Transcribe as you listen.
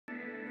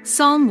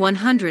Psalm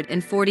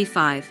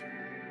 145.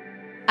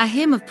 A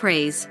hymn of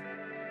praise.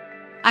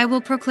 I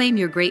will proclaim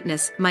your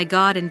greatness, my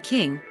God and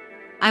King.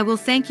 I will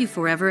thank you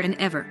forever and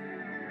ever.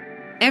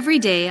 Every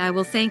day I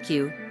will thank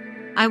you.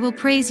 I will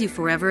praise you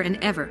forever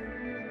and ever.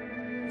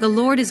 The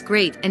Lord is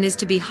great and is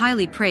to be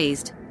highly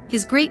praised.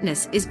 His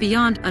greatness is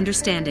beyond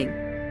understanding.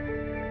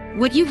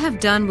 What you have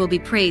done will be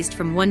praised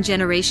from one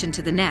generation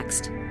to the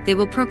next. They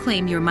will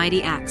proclaim your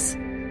mighty acts.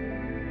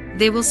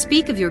 They will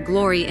speak of your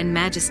glory and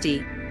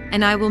majesty,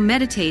 and I will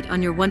meditate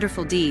on your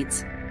wonderful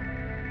deeds.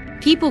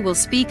 People will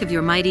speak of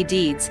your mighty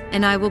deeds,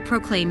 and I will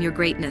proclaim your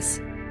greatness.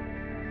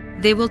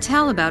 They will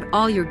tell about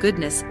all your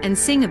goodness and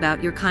sing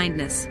about your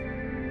kindness.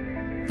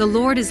 The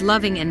Lord is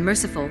loving and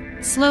merciful,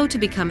 slow to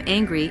become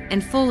angry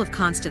and full of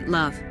constant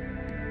love.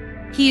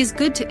 He is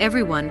good to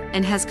everyone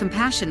and has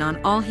compassion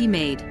on all he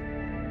made.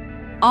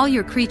 All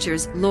your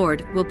creatures,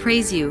 Lord, will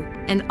praise you,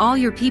 and all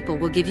your people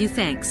will give you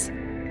thanks.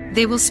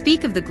 They will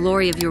speak of the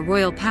glory of your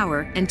royal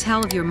power and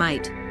tell of your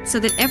might, so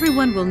that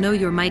everyone will know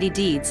your mighty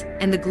deeds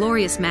and the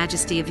glorious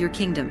majesty of your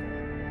kingdom.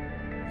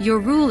 Your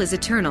rule is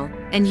eternal,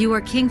 and you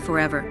are king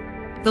forever.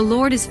 The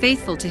Lord is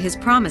faithful to his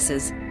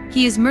promises,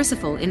 he is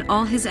merciful in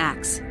all his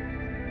acts.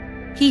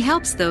 He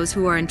helps those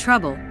who are in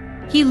trouble,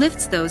 he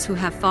lifts those who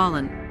have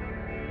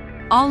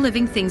fallen. All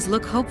living things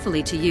look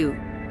hopefully to you,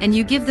 and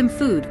you give them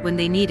food when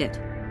they need it.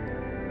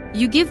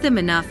 You give them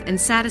enough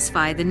and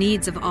satisfy the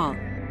needs of all.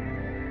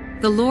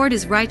 The Lord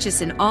is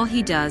righteous in all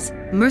he does,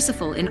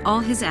 merciful in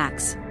all his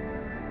acts.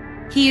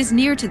 He is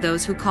near to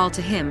those who call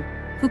to him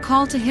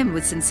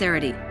with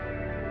sincerity.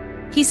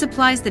 He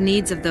supplies the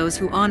needs of those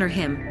who honor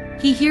him,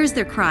 he hears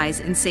their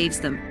cries and saves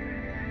them.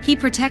 He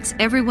protects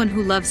everyone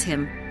who loves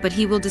him, but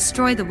he will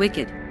destroy the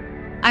wicked.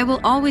 I will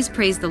always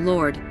praise the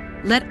Lord,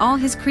 let all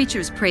his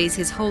creatures praise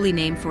his holy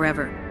name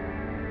forever.